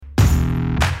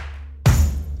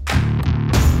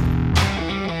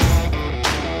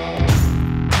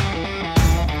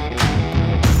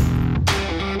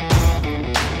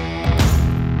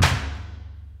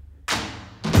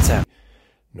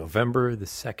November the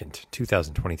 2nd,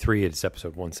 2023. It's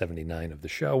episode 179 of the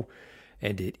show,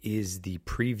 and it is the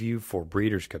preview for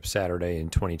Breeders' Cup Saturday in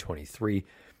 2023.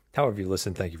 However you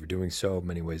listen, thank you for doing so.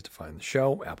 Many ways to find the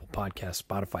show: Apple Podcasts,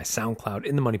 Spotify, SoundCloud,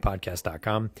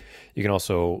 InTheMoneyPodcast.com. You can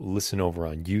also listen over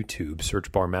on YouTube.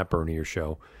 Search bar Matt Bernier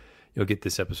Show. You'll get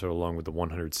this episode along with the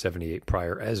 178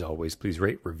 prior. As always, please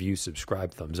rate, review,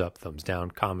 subscribe, thumbs up, thumbs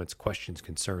down, comments, questions,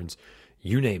 concerns,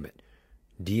 you name it.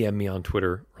 DM me on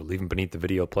Twitter or leave them beneath the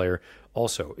video player.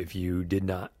 Also, if you did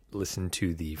not listen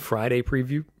to the Friday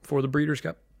preview for the Breeders'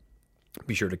 Cup,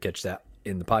 be sure to catch that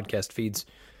in the podcast feeds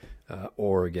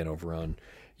or again over on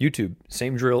YouTube.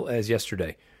 Same drill as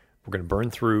yesterday. We're going to burn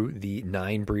through the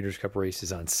 9 Breeders' Cup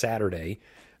races on Saturday.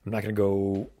 I'm not going to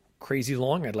go crazy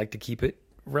long. I'd like to keep it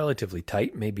relatively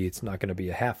tight. Maybe it's not going to be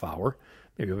a half hour.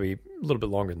 Maybe it'll be a little bit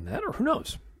longer than that, or who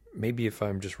knows? Maybe if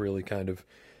I'm just really kind of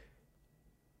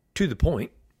to the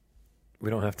point, we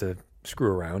don't have to screw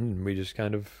around and we just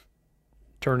kind of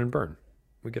turn and burn.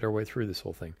 We get our way through this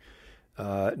whole thing.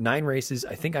 9 races.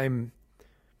 I think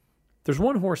there's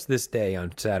one horse this day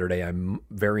on Saturday I'm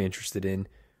very interested in.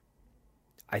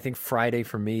 I think Friday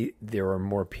for me, there are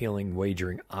more appealing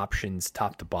wagering options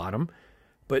top to bottom.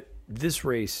 But this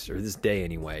race, or this day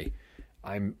anyway,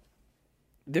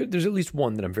 there's at least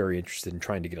one that I'm very interested in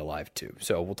trying to get alive to.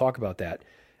 So we'll talk about that.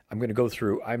 I'm going to go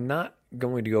through. I'm not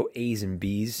going to go A's and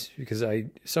B's because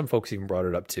some folks even brought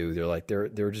it up too. They're like, there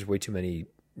are just way too many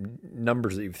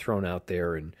numbers that you've thrown out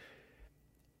there. And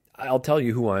I'll tell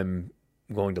you who I'm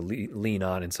going to lean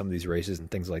on in some of these races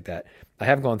and things like that. I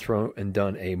have gone through and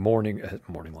done a morning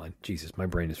line. Jesus, my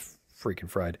brain is freaking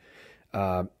fried.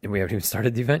 And we haven't even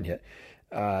started the event yet.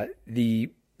 The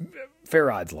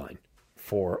fair odds line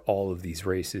for all of these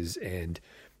races, and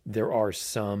there are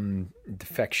some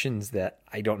defections that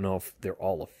I don't know if they're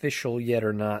all official yet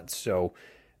or not. So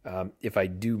if I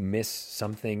do miss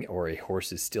something or a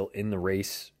horse is still in the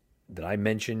race that I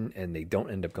mention and they don't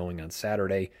end up going on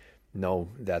Saturday, no,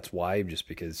 that's why, just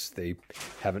because they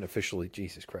haven't officially.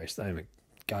 Jesus Christ, I'm a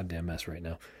goddamn mess right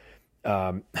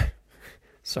now.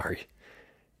 Sorry.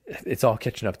 It's all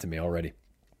catching up to me already.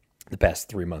 The past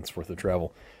 3 months worth of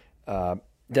travel.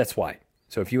 That's why.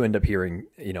 So if you end up hearing,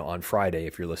 on Friday,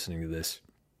 if you're listening to this,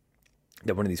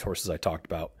 that one of these horses I talked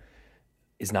about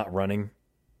is not running,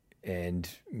 and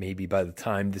maybe by the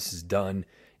time this is done,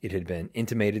 it had been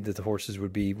intimated that the horses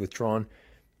would be withdrawn,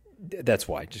 that's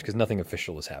why, just because nothing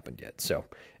official has happened yet. So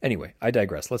anyway, I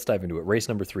digress. Let's dive into it. Race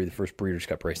number 3, the first Breeders'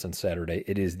 Cup race on Saturday.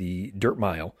 It is the Dirt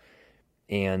Mile,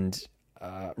 and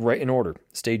right in order: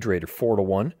 Stage Raider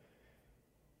 4-1.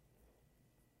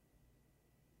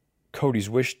 Cody's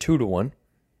Wish 2-1,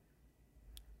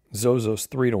 Zozos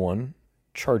 3-1,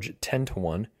 Charge It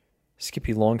 10-1,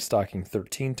 Skippy Longstocking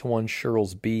 13-1,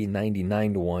 Sherrills B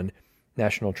 99-1,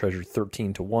 National Treasure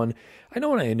 13-1. I know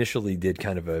when I initially did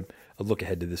kind of a look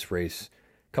ahead to this race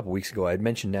a couple weeks ago, I had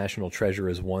mentioned National Treasure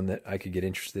as one that I could get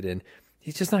interested in.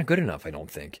 He's just not good enough, I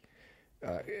don't think.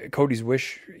 Cody's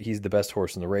Wish, he's the best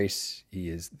horse in the race. He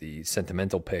is the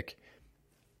sentimental pick.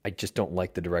 I just don't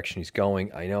like the direction he's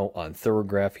going. I know on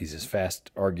Thoroughgraph he's as fast,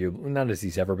 arguably, not as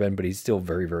he's ever been, but he's still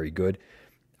very, very good.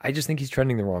 I just think he's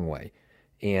trending the wrong way.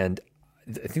 And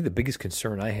I think the biggest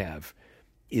concern I have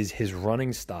is his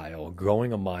running style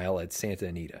going a mile at Santa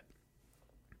Anita.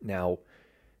 Now,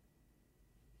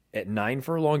 at 9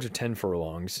 furlongs or 10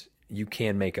 furlongs, you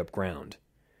can make up ground.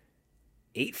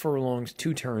 8 furlongs,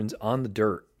 2 turns on the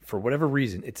dirt, for whatever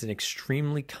reason, it's an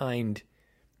extremely kind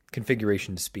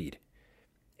configuration to speed.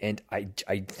 And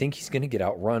I think he's going to get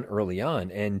outrun early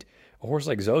on. And a horse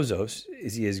like Zozos,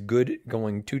 is he as good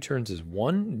going 2 turns as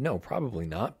 1? No, probably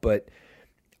not. But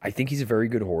I think he's a very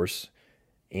good horse.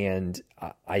 And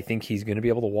I think he's going to be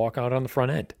able to walk out on the front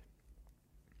end.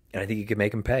 And I think he can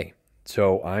make him pay.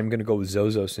 So I'm going to go with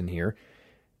Zozos in here.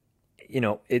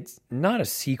 It's not a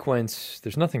sequence.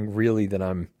 There's nothing really that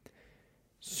I'm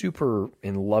super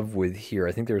in love with here.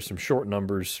 I think there's some short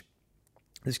numbers.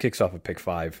 This kicks off a pick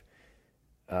 5.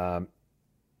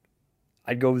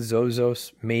 I'd go with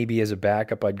Zozos. Maybe as a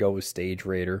backup, I'd go with Stage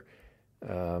Raider.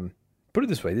 Put it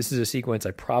this way. This is a sequence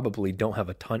I probably don't have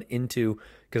a ton into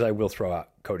because I will throw out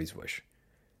Cody's Wish.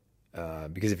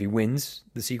 Because if he wins,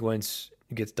 the sequence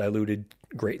gets diluted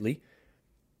greatly.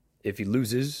 If he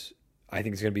loses, I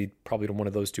think it's going to be probably one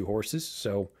of those 2 horses.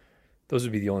 So those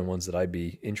would be the only ones that I'd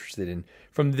be interested in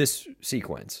from this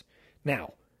sequence.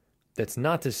 Now, that's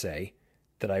not to say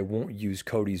that I won't use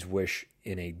Cody's Wish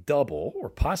in a double or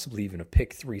possibly even a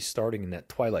pick 3 starting in that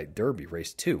Twilight Derby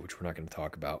race 2, which we're not going to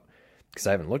talk about because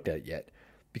I haven't looked at it yet.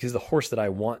 Because the horse that I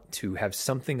want to have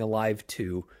something alive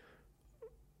to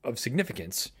of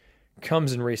significance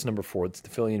comes in race number 4. It's the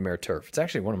Filly and Mare Turf. It's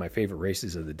actually one of my favorite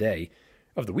races of the day,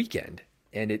 of the weekend.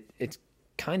 And it's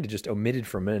kind of just omitted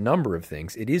from a number of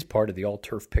things. It is part of the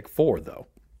all-turf pick 4, though.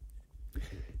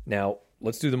 Now,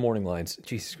 let's do the morning lines.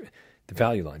 Jesus, the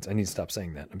value lines. I need to stop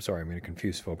saying that. I'm sorry. I'm going to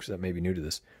confuse folks that may be new to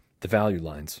this. The value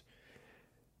lines.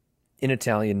 In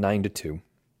Italian, 9-2.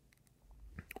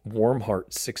 Warm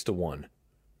Heart, 6-1.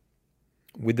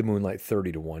 With the Moonlight,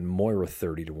 30-1. Moira,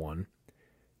 30-1.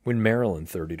 Win Maryland,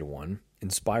 30-1.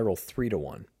 Inspiral,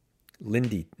 3-1.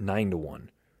 Lindy, 9-1.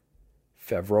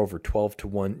 Favrover,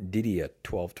 12-1. Didia,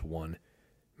 12-1.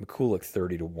 McCulloch,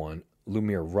 30-1.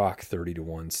 Lumiere Rock,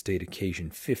 30-1. State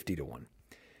Occasion, 50-1.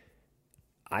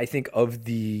 I think of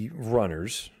the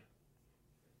runners,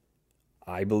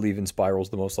 I believe Inspiral's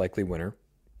the most likely winner.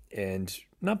 And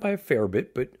not by a fair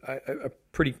bit, but a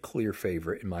pretty clear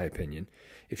favorite, in my opinion.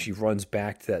 If she runs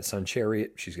back to that Sun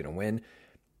Chariot, she's going to win.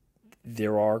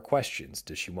 There are questions.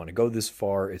 Does she want to go this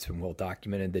far? It's been well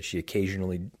documented that she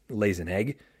occasionally lays an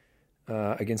egg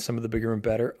against some of the bigger and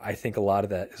better. I think a lot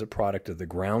of that is a product of the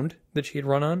ground that she had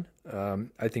run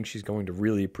on. I think she's going to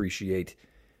really appreciate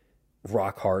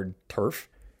rock-hard turf.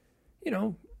 You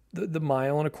know, the 1.25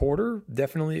 miles,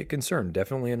 definitely a concern,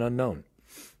 definitely an unknown.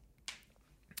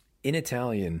 In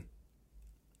Italian,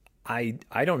 I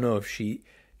don't know if she's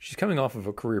coming off of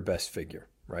a career best figure,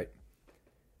 right?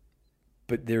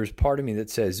 But there's part of me that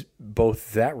says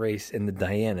both that race and the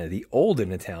Diana, the old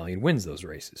in Italian, wins those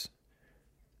races.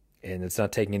 And it's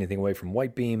not taking anything away from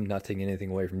White Beam, not taking anything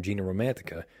away from Gina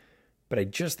Romantica, but I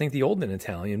just think the old in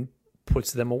Italian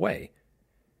puts them away.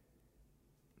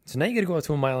 So now you got to go out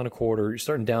to 1.25 miles. You're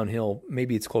starting downhill.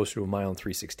 Maybe it's closer to 1 mile and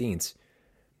 3/16.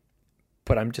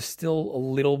 But I'm just still a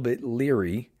little bit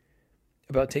leery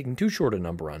about taking too short a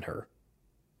number on her.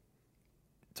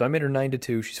 So I made her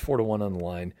 9-2. She's 4-1 on the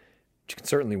line. She can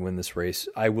certainly win this race.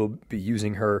 I will be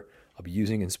using her. I'll be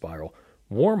using Inspiral.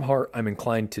 Warm Heart, I'm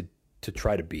inclined to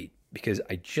try to beat because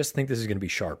I just think this is going to be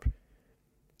sharp.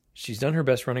 She's done her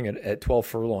best running at 12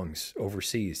 furlongs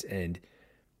overseas, and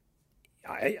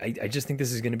I just think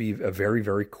this is going to be a very,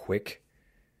 very quick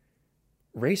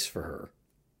race for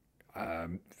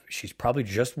her. She's probably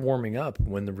just warming up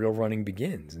when the real running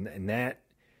begins, and that,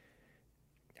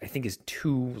 I think, is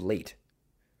too late.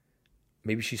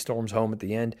 Maybe she storms home at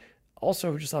the end.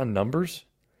 Also, just on numbers,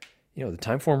 you know, the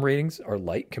time form ratings are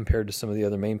light compared to some of the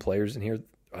other main players in here.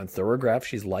 On Thorograph,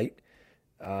 she's light.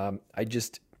 I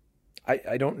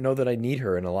don't know that I need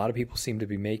her, and a lot of people seem to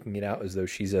be making it out as though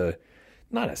she's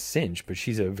not a cinch, but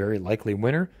she's a very likely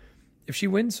winner. If she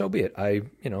wins, so be it.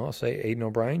 I'll say, Aidan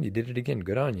O'Brien, you did it again.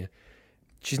 Good on you.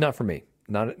 She's not for me.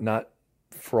 Not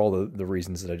for all the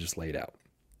reasons that I just laid out.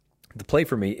 The play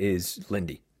for me is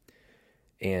Lindy.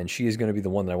 And she is going to be the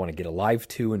one that I want to get alive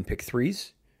to in pick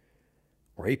 3s,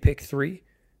 or a pick 3.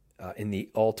 In the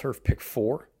all-turf pick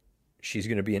 4, she's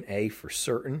going to be an A for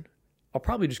certain. I'll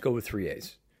probably just go with 3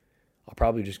 A's. I'll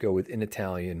probably just go with In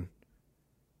Italian,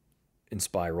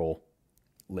 Inspiral,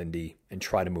 Lindy, and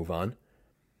try to move on.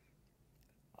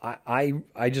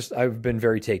 I've been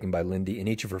very taken by Lindy in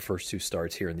each of her first 2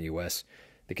 starts here in the U.S.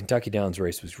 The Kentucky Downs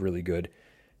race was really good,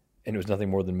 and it was nothing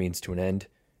more than means to an end.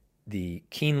 The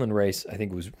Keeneland race, I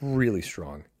think, was really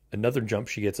strong. Another jump,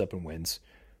 she gets up and wins.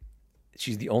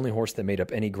 She's the only horse that made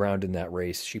up any ground in that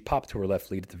race. She popped to her left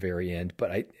lead at the very end,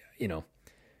 but I don't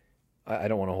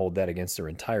want to hold that against her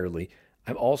entirely.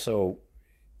 I'm also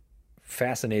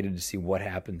fascinated to see what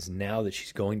happens now that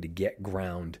she's going to get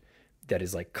ground that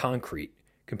is like concrete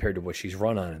compared to what she's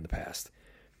run on in the past.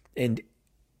 And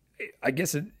I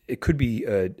guess it could be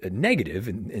a negative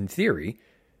in theory,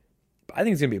 but I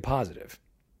think it's going to be a positive.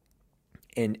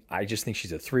 And I just think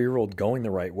she's a 3-year-old going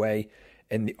the right way.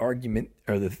 And the argument,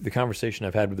 or the conversation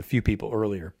I've had with a few people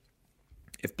earlier,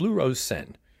 if Blue Rose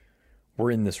Sen were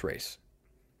in this race,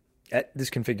 at this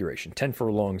configuration, 10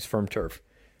 furlongs, firm turf,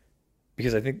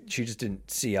 because I think she just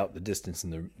didn't see out the distance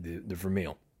in the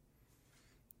Vermeil,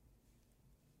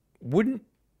 wouldn't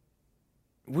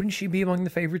she be among the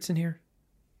favorites in here?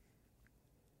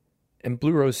 And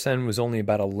Blue Rose Sen was only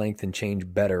about a length and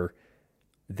change better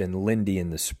than Lindy in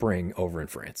the spring over in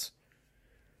France.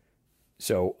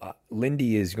 So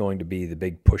Lindy is going to be the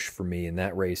big push for me in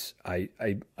that race. I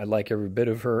like every bit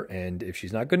of her, and if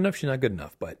she's not good enough, she's not good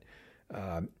enough. But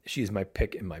she is my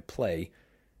pick and my play,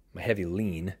 my heavy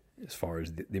lean as far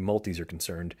as the multis are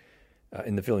concerned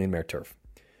in the Filly and Mare Turf.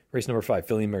 Race number 5,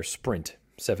 Filly and Mare Sprint,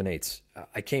 7/8.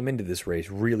 I came into this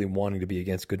race really wanting to be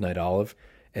against Goodnight Olive,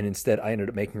 and instead I ended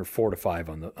up making her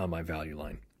 4-5 on my value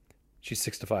line. She's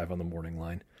 6-5 on the morning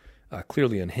line.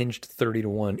 Clearly Unhinged,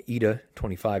 30-1. Ida,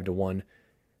 25-1.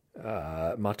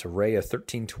 Monterey,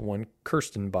 13-1.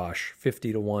 Kirsten Bosch,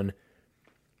 50-1.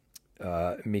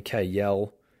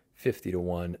 Mikhail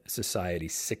 50-1, Society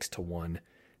 6-1,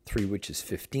 Three Witches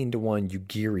 15-1,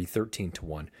 Ugiri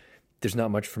 13-1. There's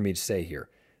not much for me to say here.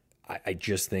 I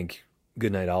just think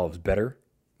Goodnight Olive's better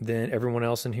than everyone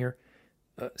else in here.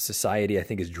 Society, I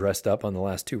think, is dressed up on the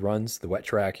last two runs, the wet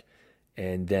track,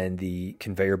 and then the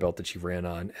conveyor belt that she ran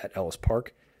on at Ellis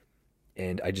Park.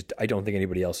 And I don't think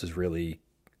anybody else is really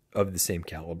of the same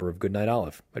caliber of Goodnight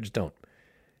Olive. I just don't.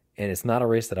 And it's not a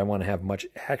race that I want to have much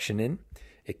action in.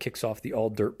 It kicks off the all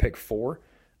dirt pick 4.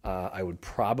 I would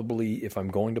probably, if I'm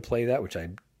going to play that, which I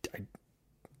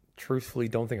truthfully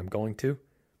don't think I'm going to,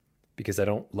 because I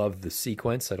don't love the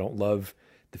sequence. I don't love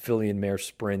the filly and mare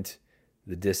sprint,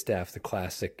 the distaff, the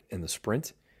classic, and the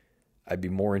sprint. I'd be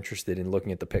more interested in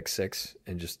looking at the pick 6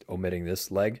 and just omitting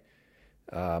this leg.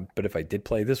 But if I did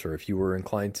play this, or if you were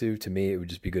inclined to me, it would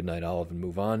just be Goodnight Olive and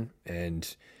move on.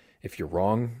 And if you're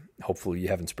wrong, hopefully you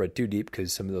haven't spread too deep,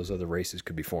 because some of those other races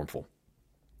could be formful.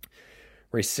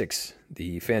 Race 6,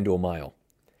 the FanDuel Mile.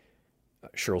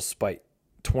 Cheryl Spite,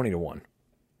 20-1.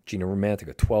 Gina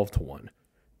Romantica, 12-1.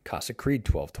 Casa Creed,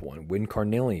 12-1. Win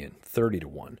Carnelian,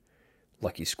 30-1.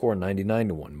 Lucky Score,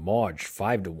 99-1. Mauge,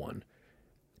 5-1.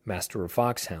 Master of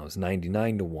Foxhounds,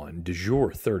 99-1. De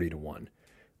Jour, 30-1.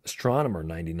 Astronomer,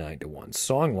 99-1.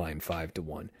 Songline,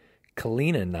 5-1.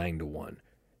 Kalina, 9-1.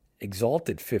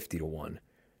 Exalted, 50-1.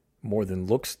 More Than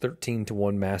Looks,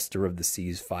 13-1. Master of the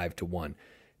Seas, 5-1.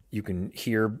 You can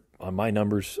hear on my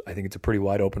numbers, I think it's a pretty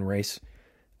wide open race.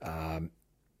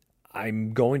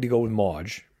 I'm going to go with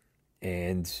Mauge,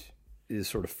 and it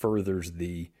sort of furthers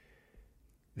the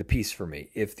piece for me.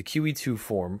 If the QE2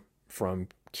 form from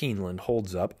Keeneland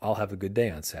holds up, I'll have a good day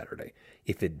on Saturday.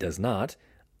 If it does not,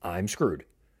 I'm screwed,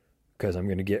 because I'm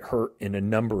going to get hurt in a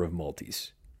number of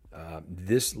multis.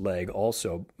 This leg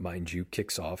also, mind you,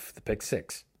 kicks off the pick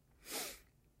 6.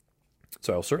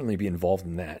 So I'll certainly be involved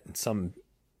in that in some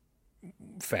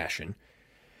fashion.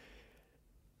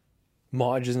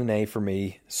 Mauge is an A for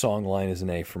me. Songline is an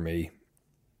A for me.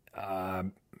 I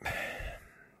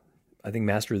think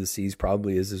Master of the Seas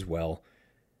probably is as well.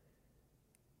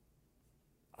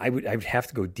 I would have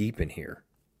to go deep in here.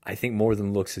 I think More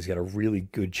Than Looks has got a really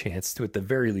good chance to, at the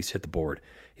very least, hit the board.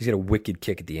 He's got a wicked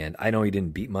kick at the end. I know he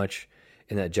didn't beat much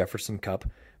in that Jefferson Cup,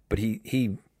 but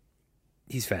he's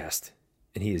fast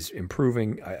and he is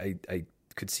improving. I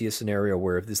could see a scenario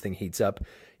where if this thing heats up,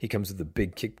 he comes with a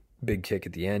big kick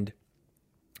at the end.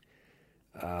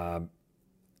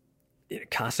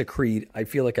 Casa Creed, I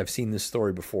feel like I've seen this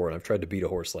story before, and I've tried to beat a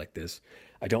horse like this.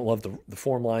 I don't love the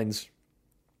form lines.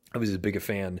 I was as big a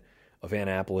fan of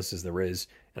Annapolis as there is,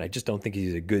 and I just don't think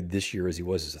he's as good this year as he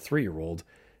was as a 3-year-old,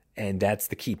 and that's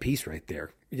the key piece right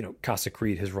there. You know, Casa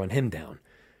Creed has run him down.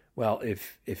 Well,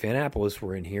 if Annapolis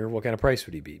were in here, what kind of price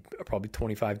would he be? Probably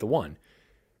 25-1.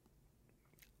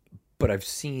 But I've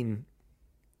seen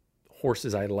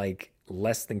horses I like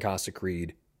less than Casa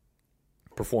Creed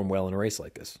perform well in a race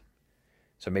like this.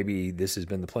 So maybe this has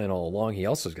been the plan all along. He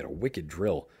also has got a wicked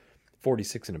drill,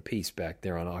 46 and a piece back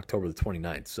there on October the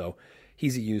 29th. So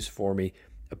he's a use for me.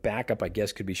 A backup, I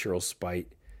guess, could be Cheryl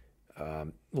Spite.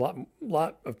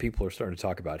 Lot of people are starting to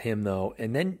talk about him, though.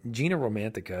 And then Gina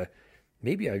Romantica,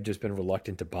 maybe I've just been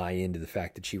reluctant to buy into the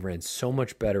fact that she ran so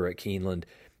much better at Keeneland.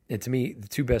 And to me, the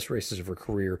two best races of her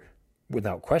career,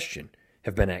 without question,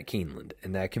 have been at Keeneland.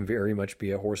 And that can very much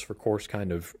be a horse for course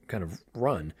kind of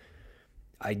run.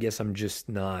 I guess I'm just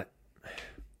not...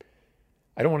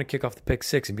 I don't want to kick off the pick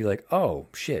 6 and be like, oh,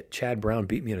 shit, Chad Brown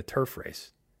beat me in a turf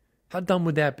race. How dumb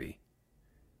would that be?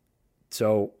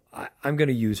 So I'm going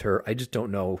to use her. I just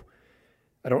don't know.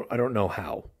 I don't know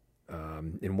how,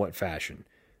 in what fashion,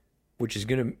 which is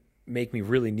going to make me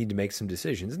really need to make some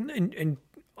decisions. And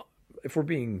if we're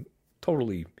being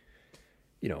totally,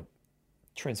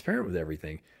 transparent with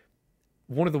everything,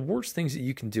 one of the worst things that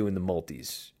you can do in the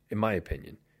multis, in my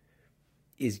opinion,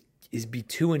 is be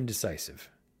too indecisive.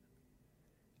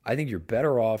 I think you're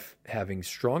better off having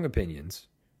strong opinions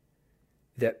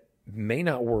that may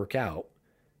not work out,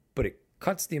 but it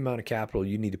cuts the amount of capital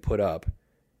you need to put up,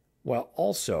 while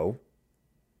also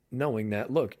knowing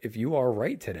that, look, if you are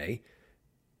right today,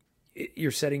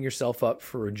 you're setting yourself up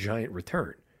for a giant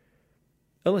return.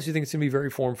 Unless you think it's going to be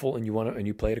very formful and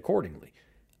you play it accordingly.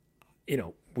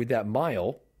 With that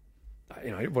mile,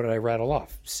 what did I rattle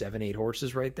off? 7, 8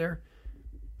 horses right there?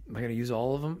 Am I going to use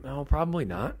all of them? No, probably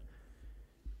not.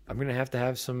 I'm going to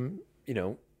have some,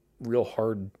 real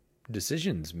hard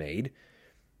decisions made.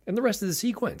 And the rest of the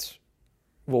sequence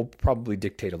will probably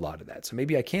dictate a lot of that. So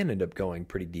maybe I can end up going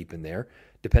pretty deep in there,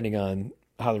 depending on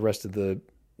how the rest of the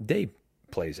day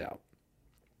plays out.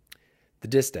 The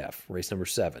Distaff, race number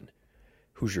 7.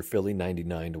 Hoosier Filly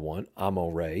 99-1, Amo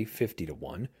Ray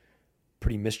 50-1,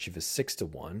 Pretty Mischievous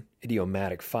 6-1,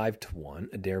 Idiomatic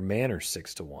 5-1, Adair Manor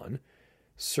 6-1,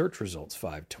 Search Results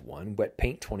 5-1, Wet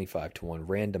Paint 25-1,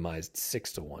 Randomized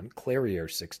 6-1, Clarier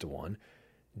 6-1,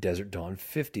 Desert Dawn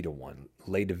 50-1,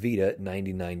 Lay DeVita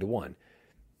 99-1.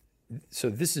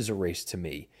 So this is a race to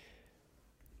me.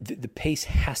 The pace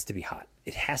has to be hot.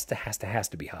 It has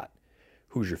to be hot.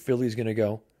 Hoosier Filly is going to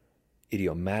go.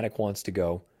 Idiomatic wants to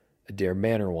go. Adair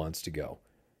Manor wants to go.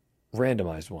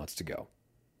 Randomized wants to go.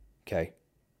 Okay?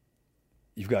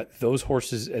 You've got those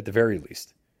horses at the very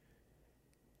least.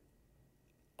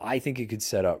 I think it could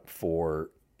set up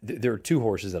for... There are two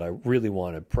horses that I really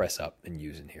want to press up and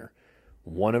use in here.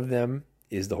 One of them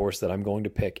is the horse that I'm going to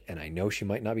pick, and I know she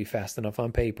might not be fast enough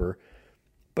on paper,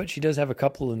 but she does have a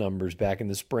couple of numbers back in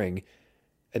the spring,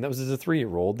 and that was as a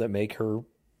 3-year-old that make her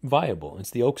viable.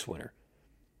 It's the Oaks winner.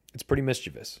 It's Pretty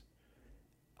Mischievous.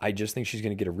 I just think she's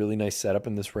going to get a really nice setup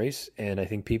in this race, and I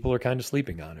think people are kind of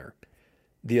sleeping on her.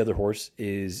 The other horse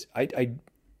is... I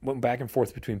went back and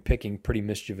forth between picking Pretty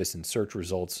Mischievous and Search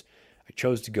Results. I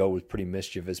chose to go with Pretty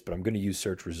Mischievous, but I'm going to use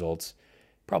Search Results.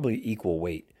 Probably equal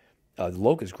weight. The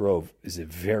Locust Grove is a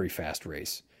very fast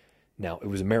race. Now, it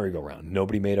was a merry-go-round.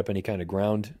 Nobody made up any kind of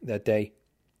ground that day.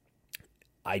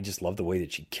 I just love the way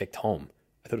that she kicked home.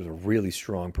 I thought it was a really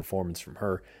strong performance from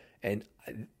her. And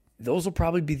those will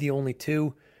probably be the only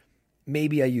two.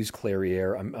 Maybe I use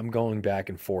Clarier. I'm going back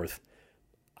and forth.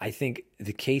 I think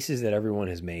the cases that everyone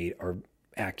has made are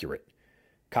accurate.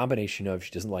 Combination of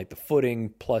she doesn't like the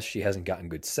footing, plus she hasn't gotten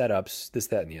good setups, this,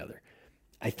 that, and the other.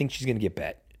 I think she's going to get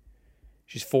bet.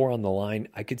 She's 4 on the line.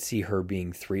 I could see her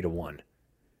being 3-1.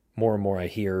 More and more I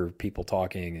hear people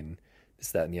talking and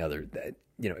this, that, and the other. That,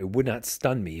 it would not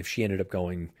stun me if she ended up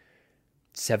going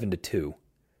 7-2.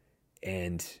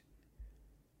 And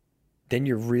then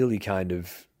you're really kind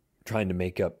of trying to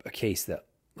make up a case that,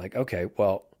 like, okay,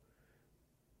 well,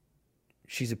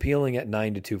 she's appealing at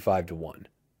 9-2, 5-1. Is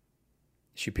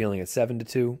she appealing at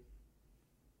 7-2?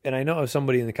 And I know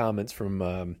somebody in the comments from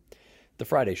the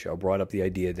Friday show brought up the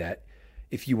idea that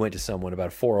if you went to someone about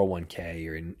a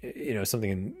 401k or something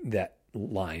in that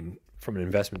line from an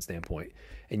investment standpoint,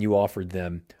 and you offered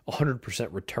them 100%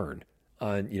 return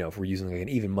on, if we're using like an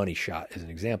even money shot as an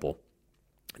example,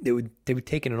 they would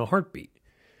take it in a heartbeat.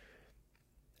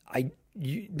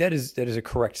 That is a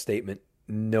correct statement,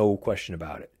 no question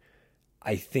about it.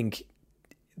 I think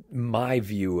my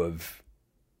view of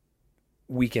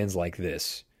weekends like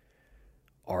this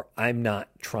are I'm not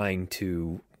trying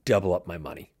to double up my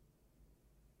money.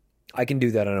 I can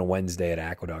do that on a Wednesday at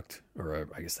Aqueduct, or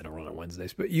I guess they don't run on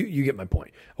Wednesdays, but you get my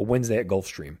point. A Wednesday at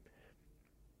Gulfstream.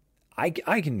 I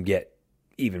can get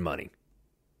even money.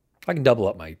 I can double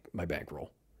up my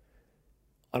bankroll.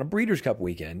 On a Breeders' Cup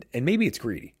weekend, and maybe it's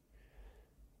greedy,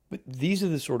 but these are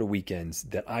the sort of weekends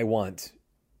that I want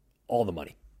all the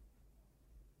money.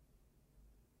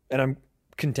 And I'm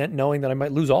content knowing that I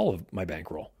might lose all of my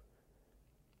bankroll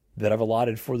that I've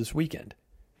allotted for this weekend.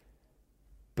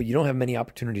 But you don't have many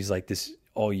opportunities like this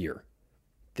all year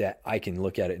that I can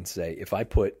look at it and say, if I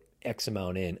put X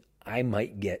amount in, I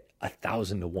might get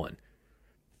 1,000-1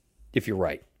 if you're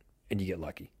right and you get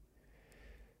lucky.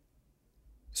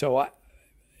 So,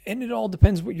 and it all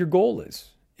depends what your goal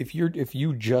is. If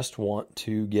you just want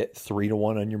to get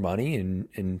 3-1 on your money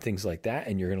and things like that,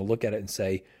 and you're going to look at it and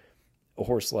say, a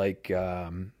horse like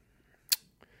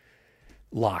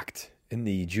Locked in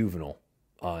the Juvenile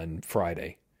on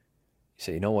Friday, you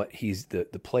say, you know what? He's the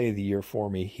play of the year for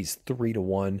me. He's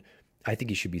 3-1. I think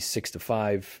he should be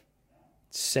 6-5.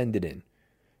 Send it in.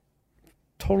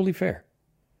 Totally fair.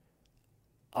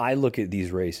 I look at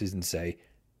these races and say,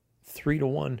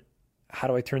 3-1. How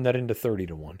do I turn that into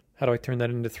 30-1? How do I turn that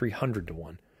into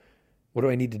 300-1? What do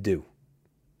I need to do?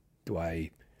 Do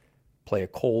I play a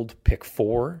cold pick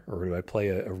 4, or do I play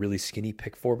a really skinny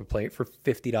pick 4 but play it for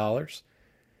 $50?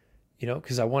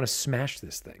 Because I want to smash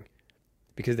this thing.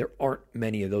 Because there aren't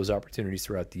many of those opportunities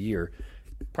throughout the year,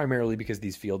 primarily because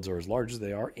these fields are as large as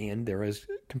they are and they're as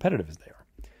competitive as they are.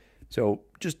 So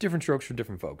just different strokes for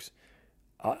different folks.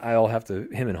 I'll have to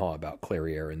hem and haw about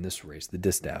Clarier in this race, the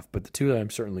Distaff, but the two that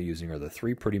I'm certainly using are the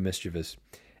 3 Pretty Mischievous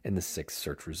and the 6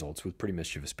 Search Results, with Pretty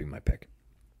Mischievous being my pick.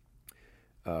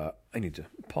 I need to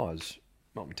pause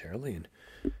momentarily and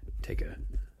take a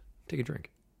drink.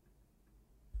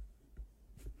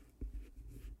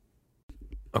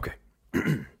 Okay.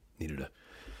 Needed a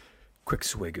quick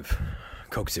swig of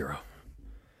Coke Zero.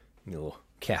 Need a little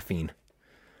caffeine.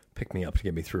 Pick me up to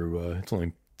get me through. It's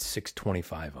only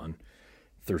 6:25 on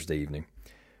Thursday evening.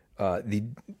 The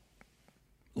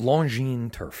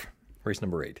Longines Turf, race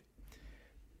number 8.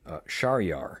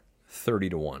 Shahryar,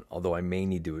 30-1, although I may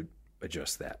need to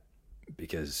adjust that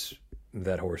because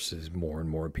that horse is more and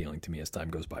more appealing to me as time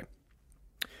goes by.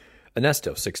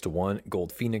 Ernesto, 6-1.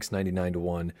 Gold Phoenix,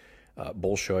 99-1.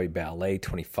 Bolshoi Ballet,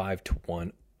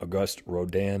 25-1. Auguste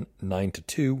Rodin,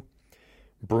 9-2.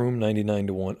 Broom,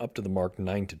 99-1. Up to the Mark,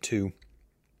 9-2.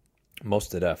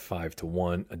 Mostadef,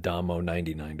 5-1. Adamo,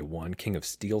 99-1. King of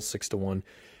Steel, 6-1.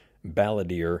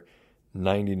 Balladeer,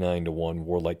 99-1.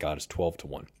 Warlike Goddess,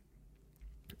 12-1.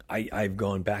 I've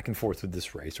gone back and forth with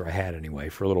this race, or I had anyway,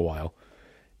 for a little while.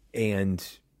 And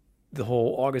the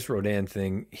whole Auguste Rodin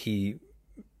thing, he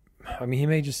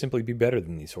may just simply be better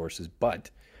than these horses, but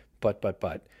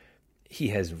he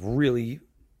has really,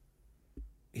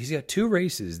 he's got two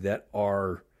races that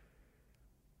are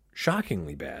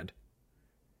shockingly bad.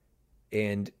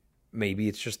 And maybe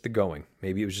it's just the going.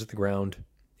 Maybe it was just the ground,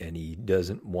 and he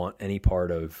doesn't want any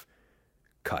part of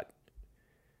cut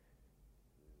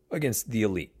against the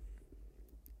elite.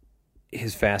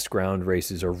 His fast ground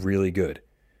races are really good.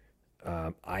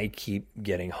 I keep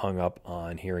getting hung up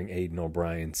on hearing Aidan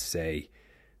O'Brien say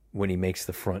when he makes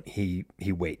the front, he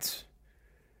waits,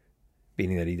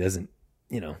 meaning that he doesn't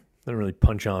really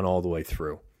punch on all the way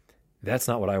through. That's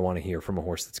not what I want to hear from a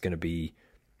horse that's going to be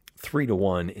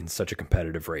 3-1 in such a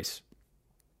competitive race.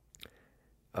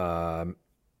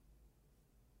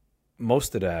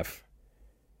 Mostadef,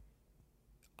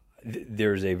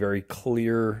 there's a very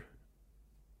clear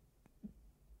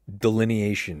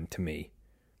delineation to me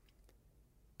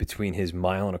between his 1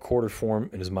 1/4 form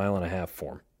and his 1 1/2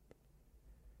 form.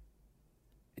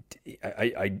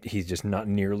 He's just not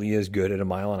nearly as good at a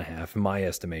 1 1/2 in my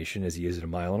estimation as he is at a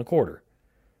 1 1/4.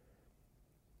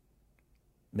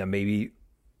 Now maybe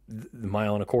the 1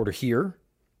 1/4 here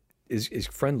is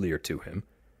friendlier to him,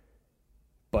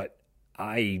 but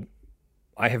I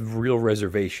have real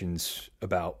reservations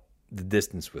about the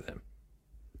distance with him.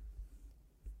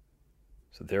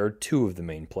 So there are two of the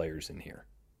main players in here.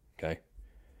 Okay.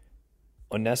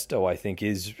 Ernesto, I think,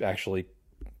 is actually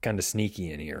kind of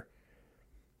sneaky in here.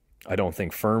 I don't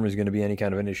think Firm is going to be any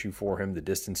kind of an issue for him. The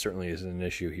distance certainly isn't an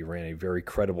issue. He ran a very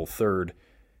credible third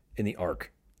in the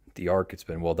Arc. The Arc, it's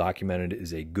been well documented,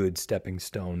 is a good stepping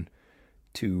stone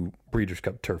to Breeders'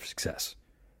 Cup Turf success.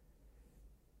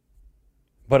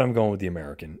 But I'm going with the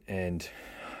American, and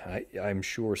I'm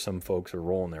sure some folks are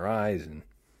rolling their eyes and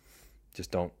just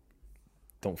don't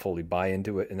fully buy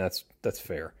into it, and that's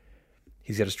fair.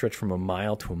 He's got to stretch from 1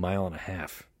 mile to 1.5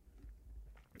 miles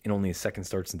in only his second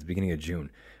start since the beginning of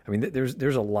June. I mean,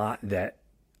 there's a lot that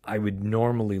I would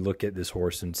normally look at this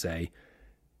horse and say,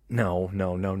 no.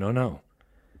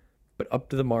 But Up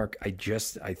to the Mark, I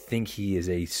think he is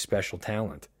a special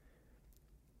talent.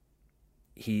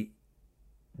 The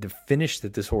finish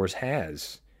that this horse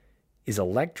has is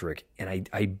electric, and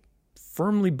I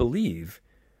firmly believe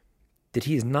that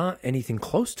he is not anything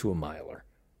close to a miler.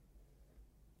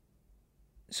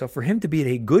 So for him to be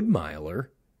a good miler,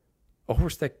 a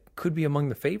horse that could be among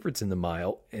the favorites in the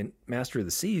mile and Master of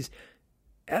the Seas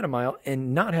at a mile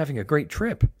and not having a great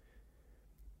trip,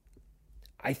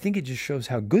 I think it just shows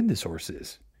how good this horse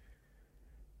is.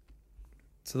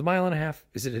 So the 1.5 miles,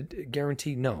 is it a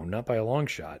guarantee? No, not by a long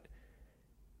shot.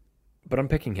 But I'm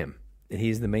picking him, and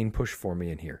he's the main push for me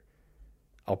in here.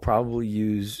 I'll probably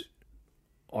use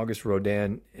Auguste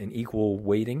Rodin in equal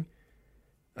weighting.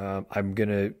 I'm going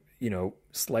to,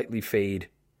 slightly fade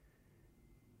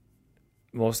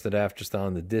Mostadef just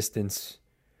on the distance.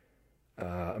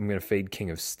 I'm going to fade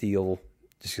King of Steel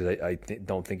just because I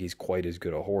don't think he's quite as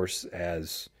good a horse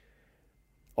as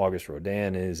Auguste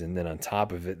Rodin is. And then on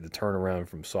top of it, the turnaround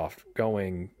from soft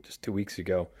going just 2 weeks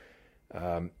ago.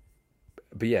 But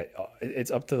yeah,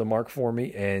 it's Up to the Mark for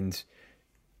me. And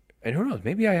who knows,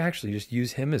 maybe I actually just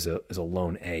use him as a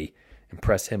lone A and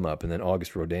press him up, and then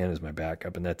Auguste Rodin is my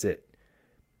backup, and that's it.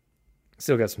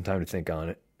 Still got some time to think on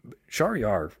it.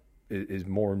 Shahryar is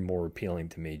more and more appealing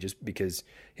to me just because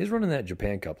his run in that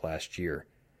Japan Cup last year,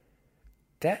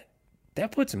 that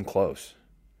puts him close.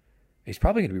 He's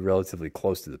probably going to be relatively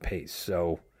close to the pace.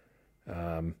 So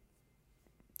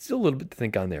still a little bit to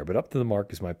think on there, but Up to the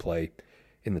Mark is my play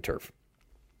in the turf.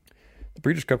 The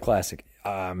Breeders' Cup Classic.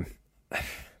 I'm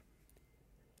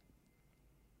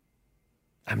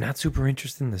not super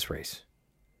interested in this race.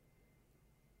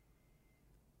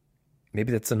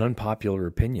 Maybe that's an unpopular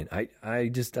opinion.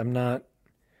 I'm not,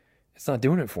 it's not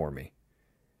doing it for me.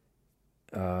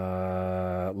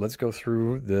 Let's go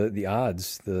through the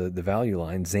odds, the value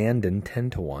line. Zandon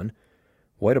 10-1,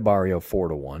 White Abarrio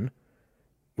 4-1,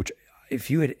 which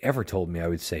if you had ever told me I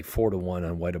would say 4-1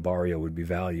 on White Abarrio would be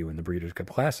value in the Breeders' Cup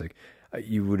Classic,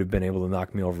 you would have been able to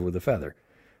knock me over with a feather.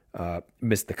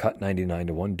 Missed the Cut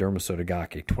 99-1,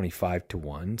 Dermasotogake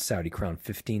 25-1, Saudi Crown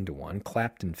 15-1,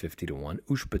 Clapton 50-1,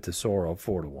 Ushba Tesoro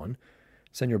 4-1,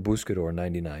 Senor Buscador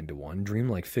 99-1,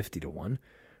 Dreamlike 50-1,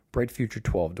 Bright Future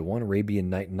 12-1, Arabian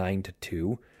Night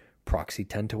 9-2, Proxy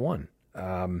 10-1.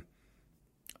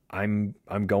 I'm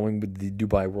going with the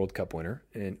Dubai World Cup winner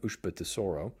and Ushba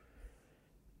Tesoro.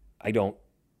 I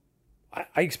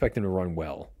expect him to run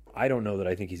well. I don't know that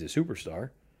I think he's a superstar,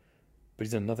 but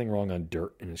he's done nothing wrong on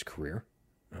dirt in his career,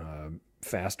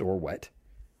 fast or wet.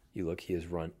 You look, he has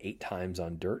run 8 times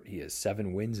on dirt. He has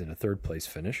 7 wins and a third-place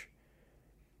finish.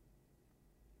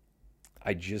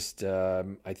 I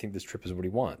think this trip is what he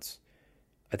wants.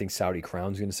 I think Saudi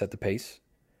Crown's going to set the pace.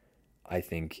 I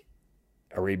think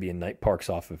Arabian Night parks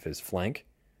off of his flank.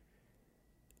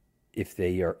 If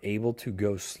they are able to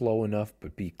go slow enough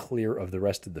but be clear of the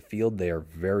rest of the field, they are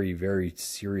very, very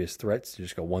serious threats to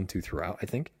just go 1-2 throughout, I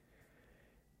think.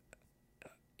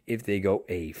 If they go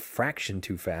a fraction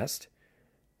too fast,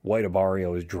 White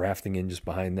Abarrio is drafting in just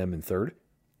behind them in third.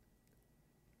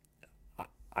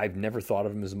 I've never thought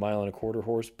of him as a 1.25 mile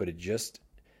horse, but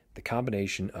the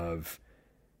combination of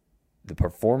the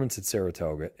performance at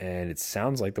Saratoga, and it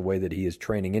sounds like the way that he is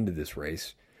training into this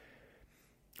race,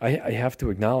 I have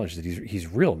to acknowledge that he's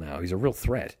real now. He's a real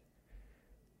threat.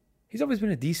 He's always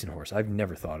been a decent horse. I've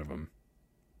never thought of him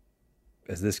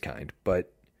as this kind,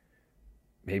 but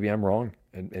maybe I'm wrong,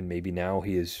 and maybe now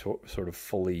he is sort of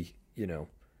fully,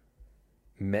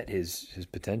 met his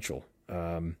potential.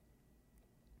 And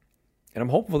I'm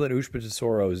hopeful that Ushba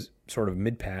Tesoro is sort of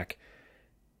mid-pack,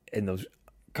 and those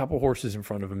couple horses in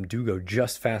front of him do go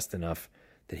just fast enough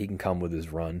that he can come with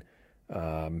his run.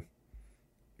 But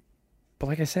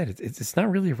like I said, it's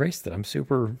not really a race that I'm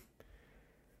super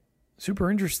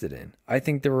interested in. I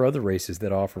think there are other races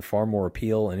that offer far more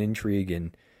appeal and intrigue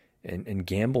and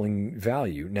gambling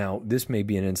value. Now, this may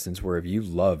be an instance where if you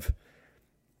love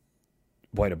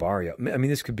White Abarrio, I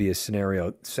mean, this could be a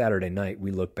scenario Saturday night.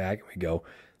 We look back and we go,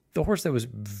 the horse that was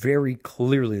very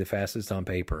clearly the fastest on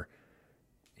paper,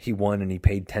 he won and he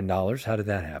paid $10. How did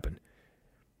that happen?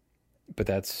 But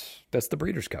that's the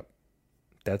Breeders' Cup.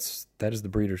 That is the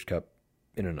Breeders' Cup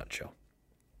in a nutshell.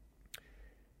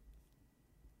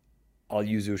 I'll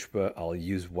use Ushba. I'll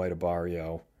use White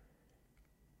Abarrio.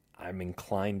 I'm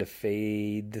inclined to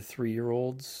fade the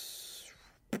 3-year-olds.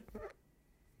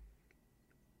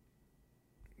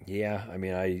 Yeah, I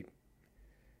mean,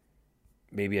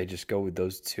 maybe I just go with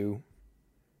those two.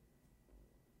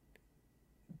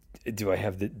 Do I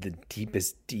have the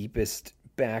deepest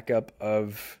backup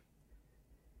of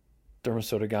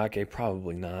Dermasotogake?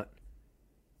 Probably not.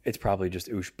 It's probably just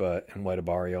Ushba and White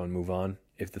Abarrio and move on.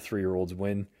 If the 3-year-olds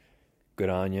win, good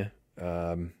on you.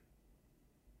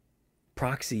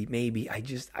 Proxy, maybe.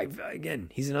 Again,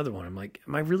 he's another one. I'm like,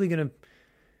 am I really is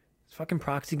fucking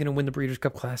Proxy going to win the Breeders'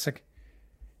 Cup Classic?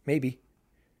 Maybe.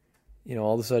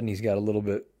 All of a sudden he's got a little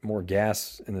bit more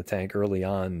gas in the tank early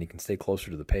on and he can stay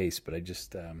closer to the pace, but I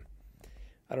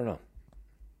don't know.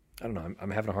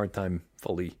 I'm having a hard time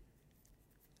fully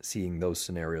seeing those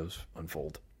scenarios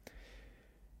unfold.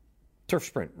 Turf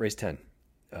Sprint, race 10.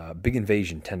 Big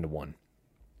Invasion, 10-1.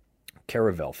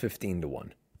 Caravel,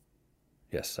 15-1.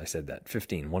 Yes, I said that.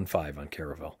 1-5 on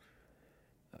Caravel.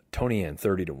 Tony Ann,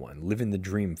 30-1. Living the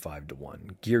Dream,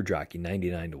 5-1. Gear Jockey,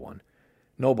 99-1.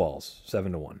 No Balls,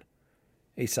 7-1.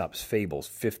 Aesop's Fables,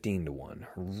 15-1.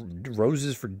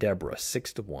 Roses for Deborah,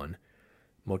 6-1.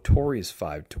 Motorius,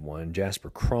 5-1. Jasper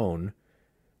Crone,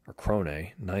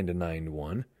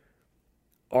 9-1.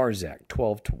 Arzak,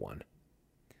 12-1.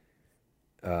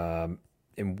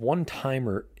 And One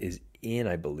Timer is in,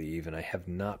 I believe, and I have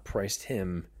not priced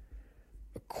him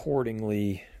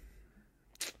accordingly.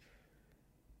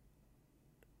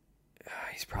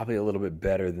 He's probably a little bit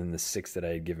better than the 6 that I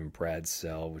had given Brad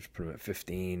Sell, which put him at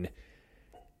 15.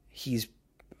 He's,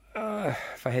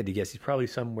 if I had to guess, he's probably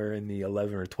somewhere in the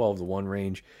 11 or 12-1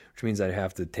 range, which means I'd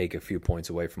have to take a few points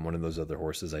away from one of those other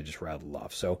horses I just rattled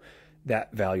off. So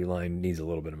that value line needs a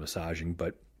little bit of massaging,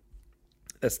 but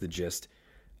that's the gist.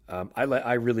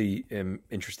 I really am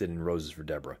interested in Roses for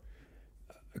Deborah.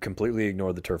 Completely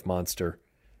ignore the Turf Monster.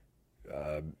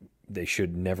 They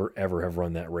should never, ever have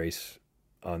run that race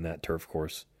on that turf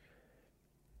course.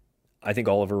 I think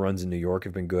all of her runs in New York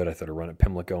have been good. I thought her run at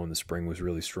Pimlico in the spring was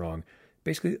really strong.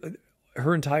 Basically,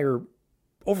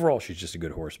 overall, she's just a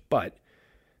good horse, but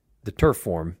the turf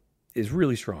form is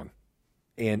really strong.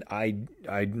 And I'm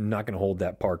not going to hold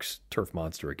that Parks Turf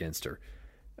Monster against her.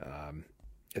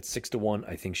 At 6-1,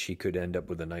 I think she could end up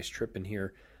with a nice trip in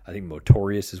here. I think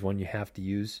Motorius is one you have to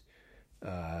use,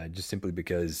 just simply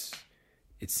because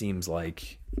it seems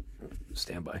like,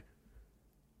 standby.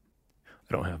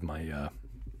 I don't have my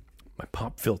my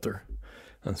pop filter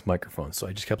on this microphone, so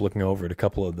I just kept looking over at a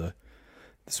couple of the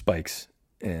spikes,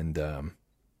 and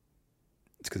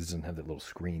it's because it doesn't have that little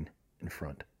screen in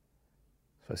front,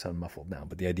 so I sound muffled now.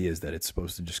 But the idea is that it's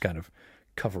supposed to just kind of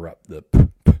cover up the.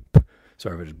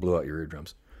 Sorry if I just blew out your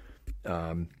eardrums.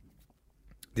 The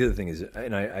other thing is,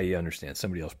 and I understand,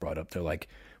 somebody else brought up, they're like,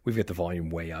 we've got the volume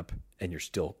way up and you're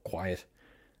still quiet.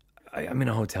 I'm in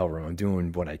a hotel room. I'm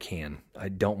doing what I can. I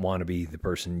don't want to be the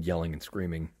person yelling and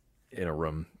screaming in a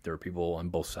room. There are people on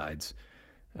both sides.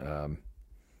 I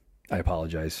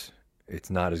apologize. It's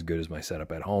not as good as my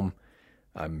setup at home.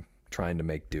 I'm trying to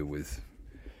make do with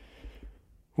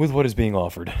what is being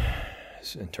offered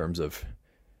in terms of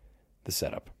the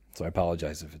setup. So I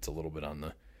apologize if it's a little bit on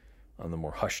the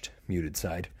more hushed, muted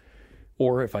side,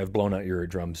 or if I've blown out your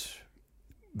eardrums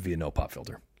via no pop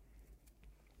filter.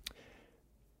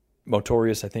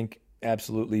 Motorius, I think,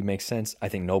 absolutely makes sense. I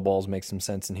think No Balls makes some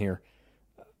sense in here.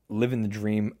 Living the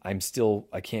Dream, I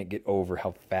can't get over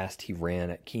how fast he ran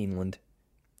at Keeneland,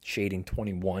 shading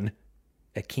 21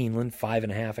 at Keeneland,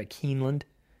 5.5 at Keeneland.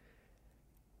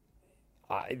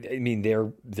 I mean,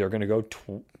 they're going to go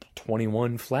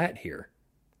 21 flat here.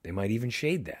 They might even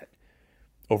shade that.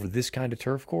 Over this kind of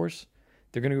turf course,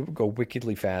 they're going to go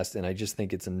wickedly fast, and I just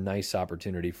think it's a nice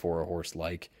opportunity for a horse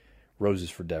like Roses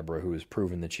for Deborah, who has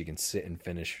proven that she can sit and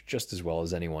finish just as well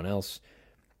as anyone else.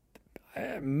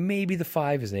 Maybe the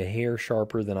 5 is a hair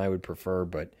sharper than I would prefer,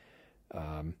 but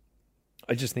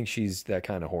I just think she's that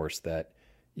kind of horse that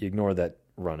you ignore that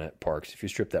run at Parks. If you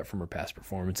strip that from her past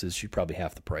performances, she's probably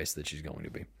half the price that she's going to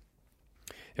be.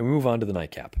 And we move on to the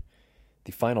nightcap,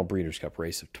 the final Breeders' Cup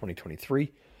race of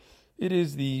 2023. It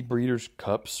is the Breeders'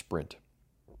 Cup Sprint.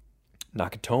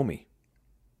 Nakatomi.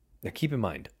 Now keep in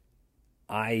mind,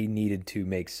 I needed to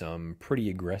make some pretty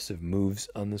aggressive moves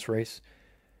on this race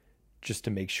just to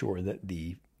make sure that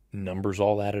the numbers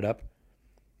all added up.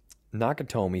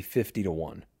 Nakatomi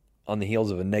 50-1 on the heels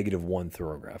of a -1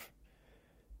 Thorograph.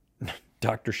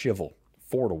 Dr. Shivel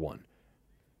 4-1.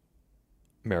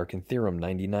 American Theorem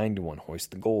 99-1.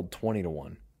 Hoist the Gold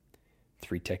 20-1.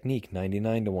 3 Technique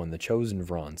 99-1. The Chosen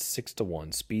Vron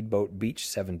 6-1. Speedboat Beach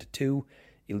 7-2.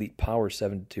 Elite Power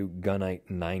 7-2. Gunite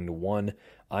 9-1.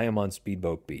 I am on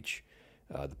Speedboat Beach.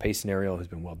 The pace scenario has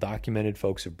been well documented.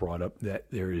 Folks have brought up that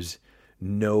there is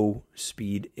no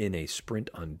speed in a sprint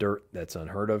on dirt. That's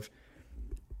unheard of.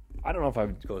 I don't know if I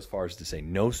would go as far as to say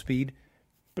no speed,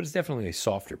 but it's definitely a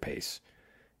softer pace.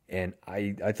 And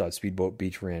I thought Speedboat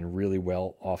Beach ran really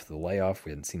well off the layoff.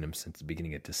 We hadn't seen him since the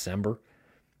beginning of December.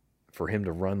 For him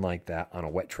to run like that on a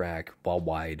wet track while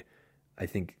wide, I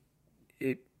think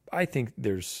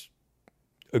there's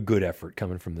a good effort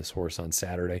coming from this horse on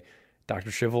Saturday. Dr.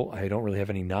 Shivel, I don't really have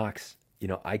any knocks. You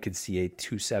know, I could see a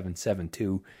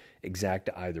 2.772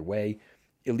 exacta either way.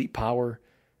 Elite Power,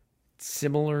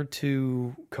 similar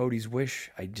to Cody's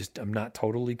Wish. I'm not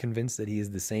totally convinced that he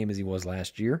is the same as he was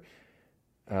last year.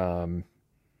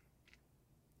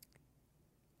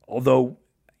 Although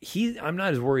I'm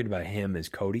not as worried about him as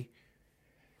Cody.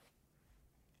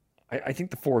 I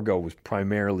think the 4-go was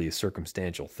primarily a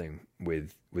circumstantial thing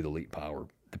with Elite Power.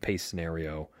 The pace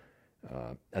scenario,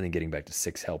 I think getting back to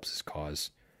 6 helps his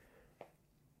cause.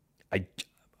 I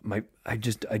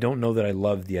don't know that I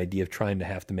love the idea of trying to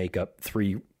have to make up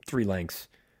three lengths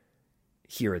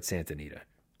here at Santa Anita,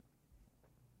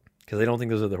 because I don't think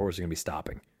those other horses are going to be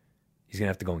stopping. He's going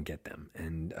to have to go and get them,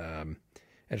 and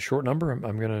at a short number,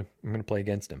 I'm gonna play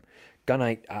against him.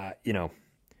 Gunite, I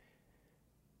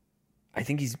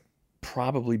think he's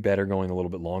probably better going a little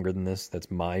bit longer than this.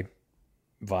 That's my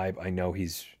vibe. I know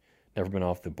he's never been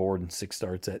off the board in 6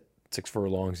 starts at 6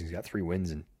 furlongs. He's got 3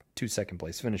 wins and 2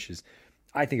 second-place finishes.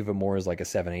 I think of it more as like a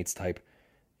 7/8 type.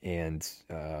 And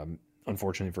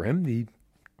unfortunately for him, the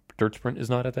dirt sprint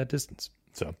is not at that distance.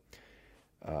 So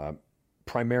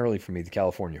primarily for me, the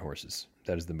California horses.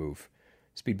 That is the move.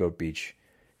 Speedboat Beach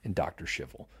and Dr.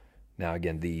 Shivel. Now,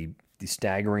 again, the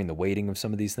staggering, the weighting of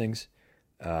some of these things,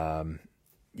 I'm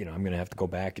going to have to go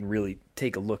back and really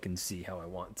take a look and see how I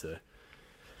want to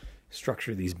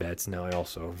structure these bets. Now, I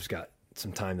also have got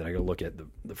some time that I got to look at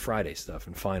the Friday stuff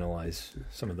and finalize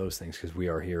some of those things, because we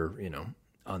are here,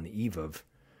 on the eve of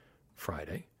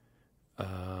Friday.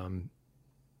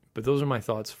 But those are my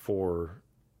thoughts for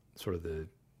sort of the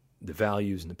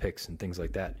values and the picks and things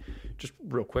like that. Just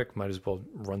real quick, might as well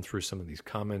run through some of these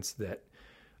comments that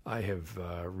I have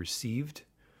received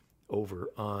over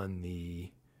on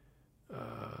the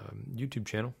YouTube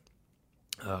channel.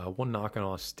 One knock on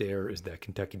Austere is that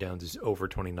Kentucky Downs is over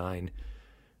 29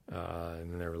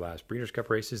 in their last Breeders' Cup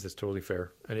races. That's totally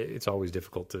fair. And it's always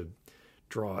difficult to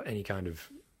draw any kind of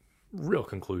real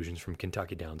conclusions from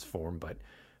Kentucky Downs form, but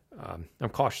I'm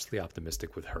cautiously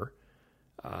optimistic with her.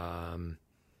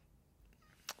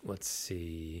 Let's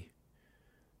see.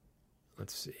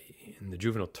 In the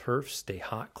juvenile turf, Stay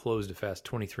Hot closed a fast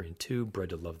 23-2. Bred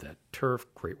to love that turf.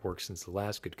 Great work since the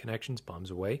last. Good connections.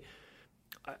 Bombs away.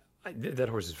 That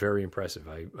horse is very impressive.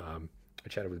 I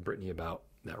chatted with Brittany about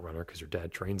that runner because her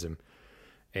dad trains him.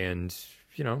 And,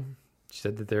 she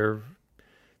said that they're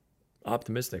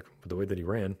optimistic with the way that he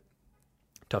ran.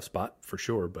 Tough spot for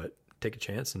sure, but take a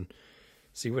chance and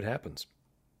see what happens.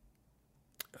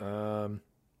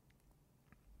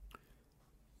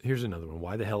 Here's another one.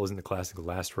 Why the hell isn't the Classic the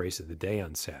last race of the day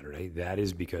on Saturday? That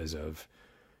is because of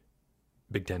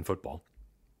Big Ten football.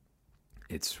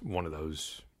 It's one of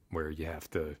those where you have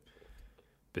to,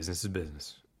 business is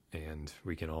business. And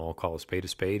we can all call a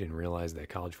spade and realize that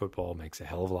college football makes a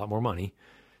hell of a lot more money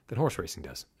than horse racing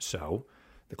does. So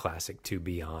the Classic to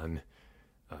be on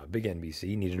Big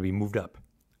NBC needed to be moved up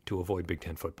to avoid Big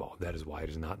Ten football. That is why it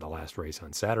is not the last race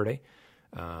on Saturday.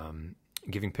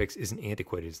 Giving picks isn't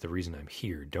antiquated. It's the reason I'm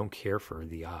here. Don't care for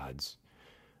the odds.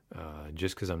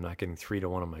 Just because I'm not getting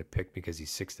 3-1 on my pick because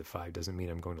he's 6-5 doesn't mean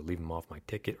I'm going to leave him off my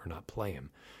ticket or not play him.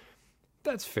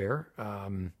 That's fair.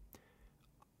 You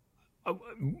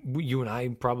and I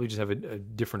probably just have a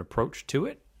different approach to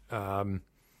it.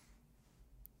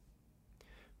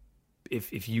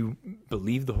 If you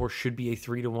believe the horse should be a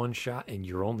 3-1 shot and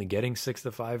you're only getting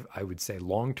 6-5, I would say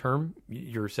long term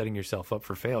you're setting yourself up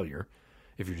for failure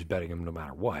if you're just betting him no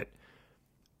matter what.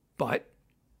 But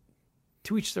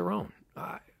to each their own.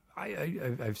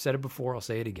 I've said it before. I'll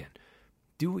say it again.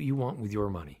 Do what you want with your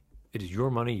money. It is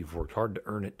your money. You've worked hard to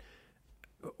earn it.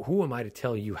 Who am I to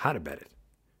tell you how to bet it?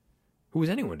 Who is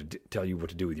anyone to tell you what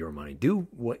to do with your money? Do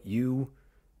what you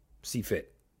see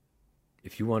fit.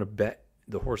 If you want to bet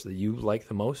the horse that you like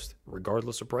the most,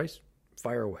 regardless of price,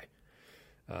 fire away.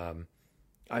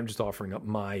 I'm just offering up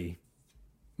my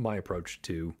approach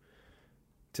to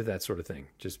that sort of thing,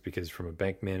 just because from a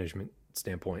bank management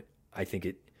standpoint, I think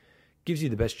it gives you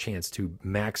the best chance to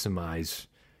maximize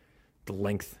the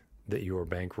length that your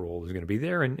bankroll is going to be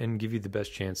there and give you the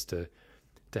best chance to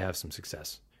have some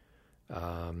success.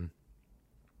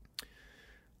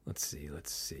 Let's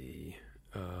see.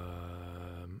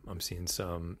 I'm seeing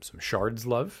some Shards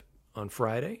love on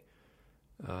Friday.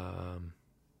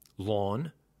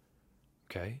 Lawn.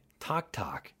 Okay.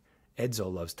 Tok.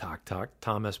 Edzo loves Tok.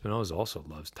 Tom Espinoza also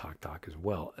loves Tok as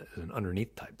well as an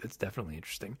underneath type. That's definitely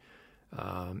interesting.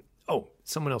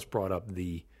 Someone else brought up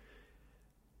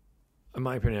in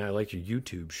my opinion, I like your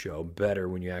YouTube show better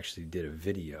when you actually did a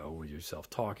video with yourself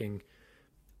talking.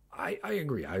 I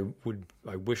agree. I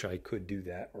wish I could do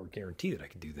that or guarantee that I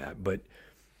could do that. But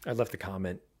I left a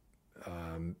comment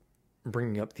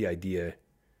bringing up the idea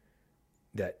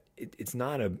that it's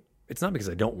not because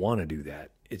I don't want to do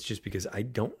that. It's just because I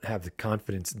don't have the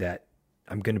confidence that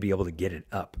I'm going to be able to get it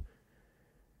up,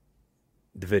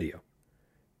 the video.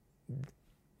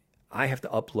 I have to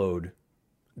upload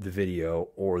the video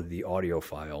or the audio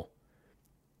file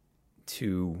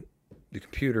to the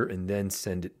computer and then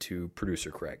send it to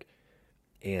producer Craig.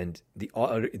 And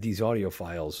these audio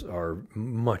files are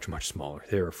much, much smaller.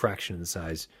 They're a fraction of the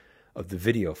size of the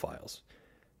video files.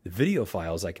 The video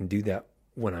files, I can do that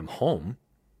when I'm home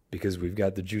because we've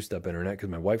got the juiced up internet because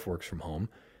my wife works from home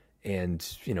and,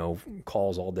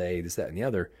 calls all day, this, that, and the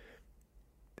other.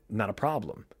 Not a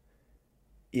problem.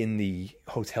 In the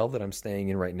hotel that I'm staying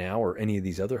in right now or any of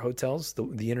these other hotels,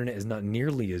 the internet is not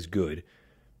nearly as good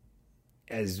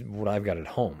as what I've got at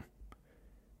home.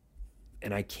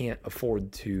 And I can't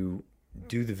afford to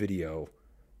do the video,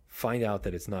 find out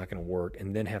that it's not going to work,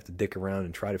 and then have to dick around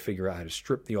and try to figure out how to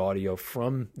strip the audio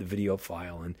from the video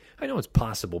file. And I know it's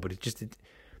possible, but it's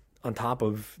on top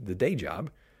of the day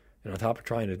job and on top of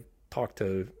trying to talk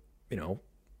to,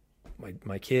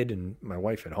 my kid and my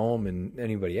wife at home and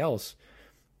anybody else,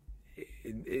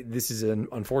 this is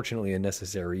unfortunately a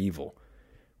necessary evil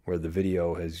where the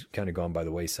video has kind of gone by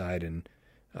the wayside. And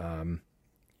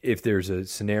if there's a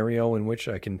scenario in which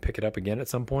I can pick it up again at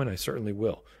some point, I certainly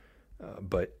will.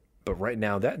 But right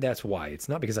now, that's why. It's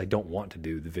not because I don't want to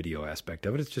do the video aspect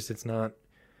of it. It's just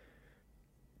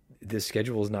this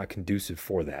schedule is not conducive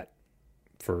for that,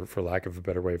 for lack of a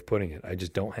better way of putting it. I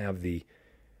just don't have the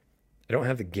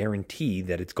guarantee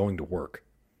that it's going to work.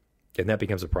 And that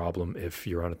becomes a problem if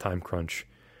you're on a time crunch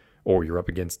or you're up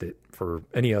against it for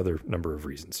any other number of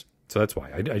reasons. So that's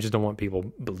why. I just don't want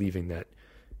people believing that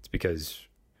it's because...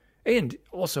 And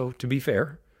also, to be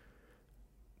fair,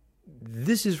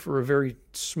 this is for a very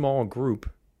small group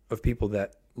of people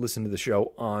that listen to the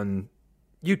show on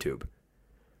YouTube.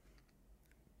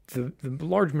 the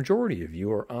large majority of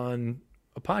you are on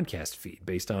a podcast feed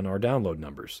based on our download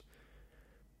numbers.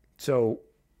 So,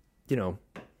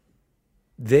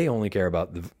 they only care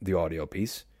about the audio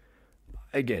piece.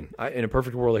 Again, in a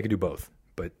perfect world, I could do both,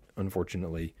 but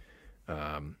unfortunately,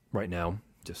 right now,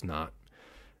 just not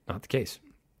the case.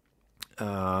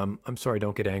 I'm sorry,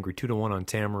 don't get angry. 2-1 on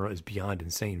Tamara is beyond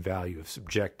insane value of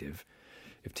subjective.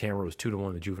 If Tamara was 2-1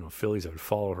 in the juvenile fillies, I would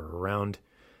follow her around,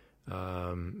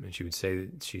 and she would say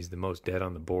that she's the most dead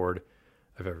on the board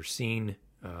I've ever seen.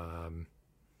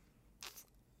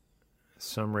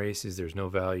 Some races, there's no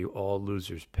value. All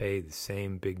losers pay the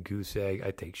same big goose egg. I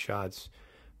take shots,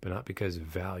 but not because of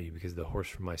value, because the horse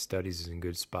from my studies is in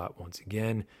good spot once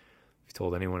again. If you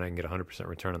told anyone I can get 100%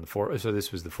 return on the so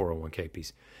this was the 401k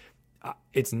piece.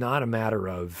 It's not a matter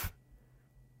of,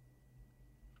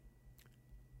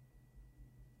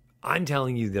 I'm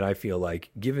telling you that I feel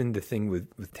like, given the thing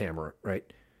with Tamara, right?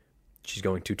 She's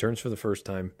going 2 turns for the first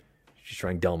time. She's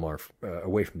trying Del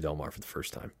away from Del Mar for the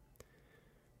first time.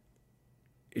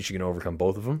 Is she going to overcome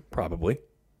both of them? Probably.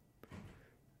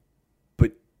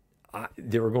 But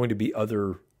there are going to be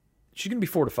she's going to be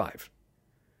 4-5.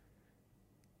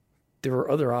 There are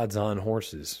other odds-on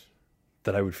horses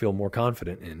that I would feel more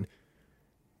confident in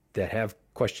that have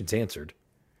questions answered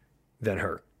than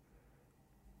her.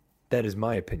 That is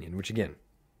my opinion, which again,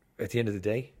 at the end of the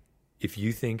day, if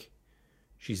you think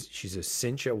she's a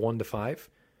cinch at 1-5,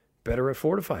 better at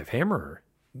 4-5, hammer her.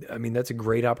 I mean, that's a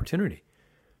great opportunity.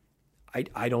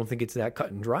 I don't think it's that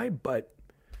cut and dry, but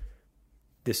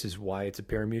this is why it's a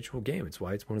pari-mutuel game. It's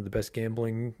why it's one of the best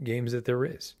gambling games that there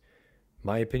is.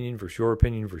 My opinion versus your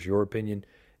opinion versus your opinion.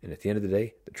 And at the end of the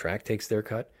day, the track takes their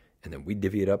cut, and then we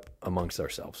divvy it up amongst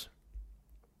ourselves.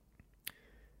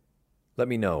 Let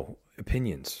me know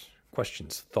opinions,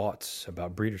 questions, thoughts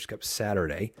about Breeders' Cup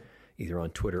Saturday, either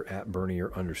on Twitter at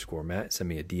Bernier_Matt. Send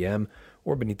me a DM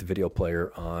or beneath the video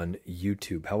player on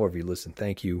YouTube. However you listen,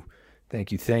 thank you.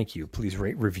 Thank you. Thank you. Please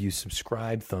rate, review,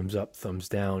 subscribe, thumbs up, thumbs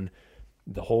down,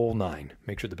 the whole 9.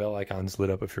 Make sure the bell icon's lit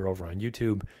up if you're over on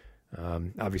YouTube.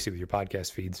 Obviously, with your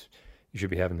podcast feeds, you should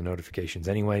be having the notifications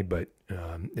anyway, but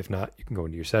if not, you can go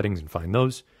into your settings and find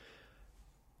those.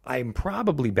 I'm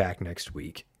probably back next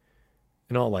week.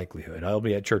 In all likelihood, I'll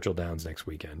be at Churchill Downs next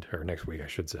week, I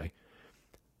should say.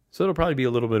 So it'll probably be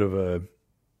a little bit of a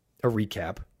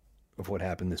recap of what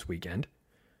happened this weekend.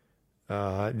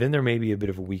 Then there may be a bit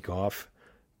of a week off,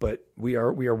 but we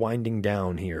are winding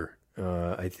down here.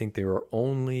 I think there are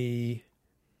only,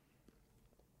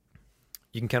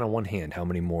 you can count on one hand how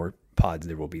many more pods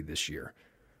there will be this year,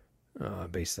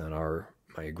 based on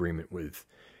my agreement with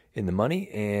In the Money,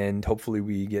 and hopefully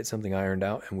we get something ironed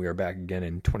out and we are back again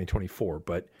in 2024.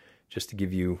 But just to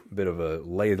give you a bit of a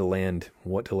lay of the land,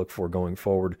 what to look for going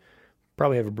forward,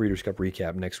 probably have a Breeders' Cup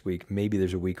recap next week. Maybe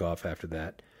there's a week off after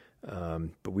that.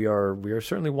 But we are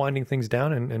certainly winding things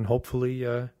down, and hopefully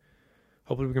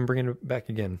we can bring it back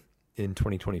again in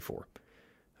 2024.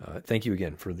 Thank you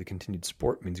again for the continued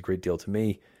support. It means a great deal to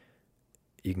me.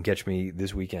 You can catch me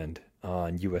this weekend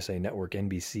on USA Network,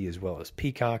 NBC, as well as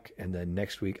Peacock. And then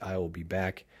next week, I will be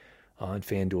back on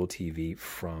FanDuel TV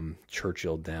from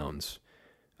Churchill Downs.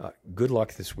 Good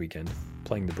luck this weekend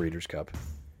playing the Breeders' Cup.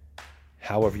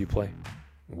 However you play,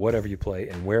 whatever you play,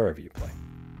 and wherever you play.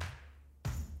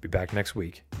 Be back next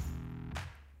week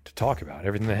to talk about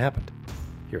everything that happened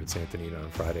here at Santa Anita on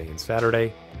Friday and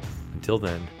Saturday. Until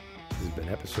then, this has been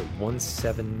episode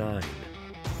 179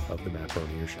 of the Matt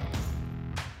Bernier Show.